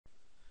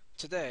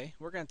Today,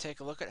 we're going to take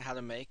a look at how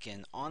to make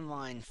an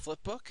online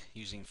flipbook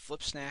using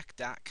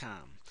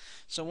flipsnack.com.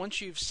 So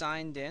once you've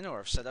signed in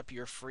or set up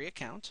your free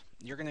account,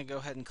 you're going to go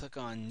ahead and click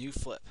on New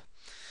Flip.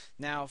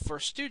 Now,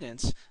 for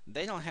students,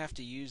 they don't have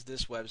to use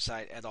this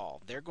website at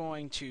all. They're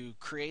going to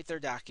create their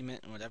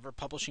document in whatever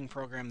publishing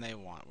program they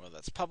want, whether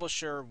that's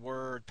Publisher,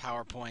 Word,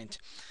 PowerPoint.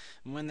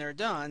 And when they're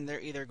done,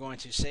 they're either going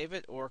to save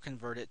it or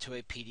convert it to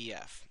a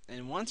PDF.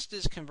 And once it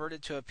is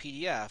converted to a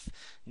PDF,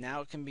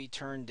 now it can be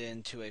turned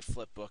into a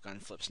flipbook on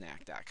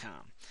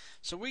flipsnack.com.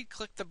 So we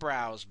click the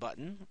Browse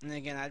button, and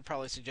again, I'd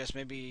probably suggest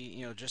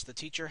maybe just the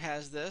teacher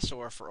has this,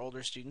 or for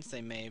older students,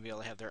 they may be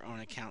able to have their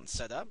own account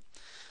set up.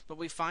 But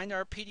we find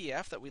our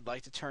PDF that we'd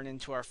like to turn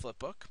into our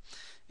flipbook,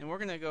 and we're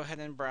going to go ahead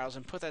and browse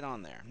and put that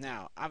on there.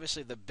 Now,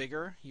 obviously, the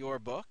bigger your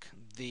book,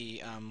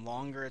 the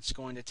longer it's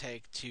going to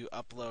take to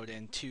upload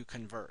and to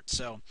convert.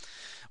 So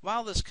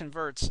while this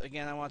converts,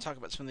 again, I want to talk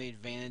about some of the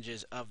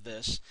advantages of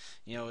this.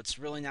 It's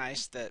really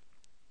nice that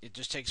it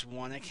just takes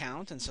one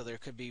account, and so there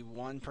could be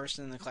one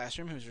person in the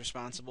classroom who's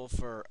responsible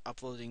for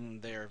uploading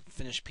their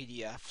finished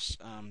PDFs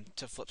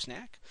to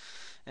Flipsnack.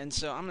 And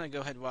so I'm going to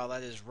go ahead, while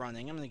that is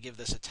running, I'm going to give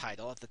this a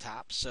title at the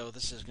top. So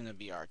this is going to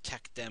be our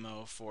tech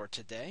demo for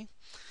today.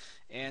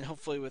 And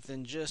hopefully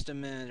within just a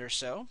minute or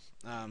so,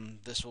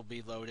 this will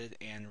be loaded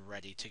and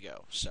ready to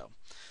go.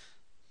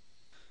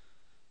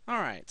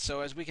 Alright,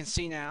 so as we can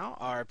see now,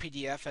 our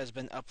PDF has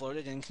been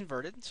uploaded and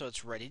converted, so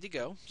it's ready to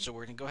go. So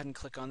we're going to go ahead and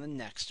click on the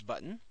Next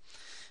button.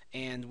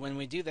 And when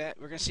we do that,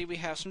 we're going to see we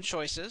have some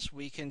choices.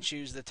 We can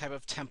choose the type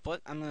of template.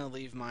 I'm going to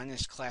leave mine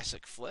as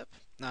Classic Flip.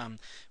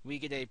 We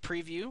get a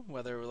preview,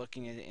 whether we're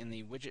looking at it in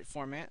the widget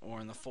format or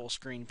in the full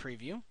screen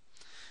preview.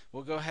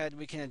 We'll go ahead,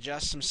 we can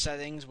adjust some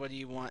settings. What do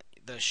you want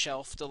the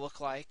shelf to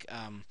look like?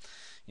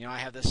 I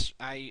have this,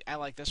 I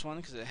like this one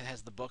because it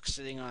has the book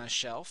sitting on a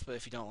shelf, but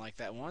if you don't like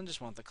that one,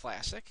 just want the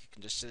classic, you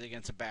can just sit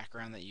against a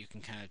background that you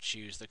can kind of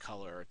choose the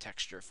color or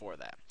texture for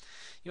that.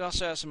 You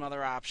also have some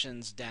other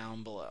options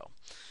down below.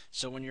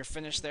 So when you're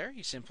finished there,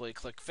 you simply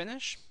click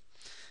Finish.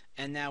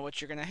 And now what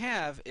you're going to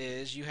have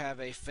is you have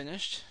a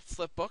finished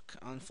flipbook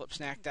on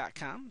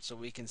flipsnack.com. So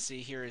we can see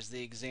here is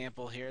the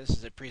example here. This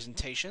is a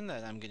presentation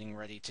that I'm getting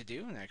ready to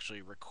do and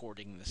actually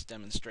recording this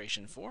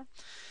demonstration for.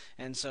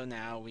 And so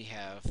now we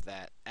have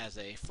that as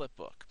a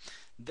flipbook.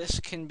 This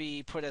can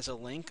be put as a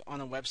link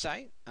on a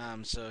website.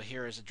 So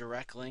here is a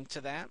direct link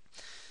to that.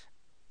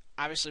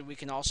 Obviously, we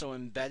can also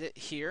embed it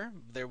here.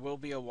 There will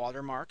be a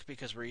watermark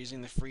because we're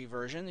using the free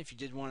version. If you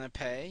did want to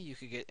pay, you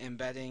could get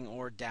embedding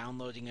or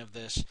downloading of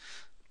this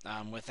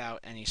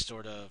without any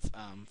sort of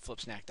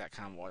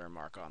flipsnack.com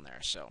watermark on there.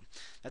 So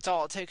that's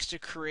all it takes to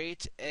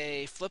create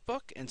a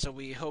flipbook, and so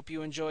we hope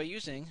you enjoy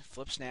using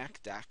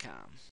flipsnack.com.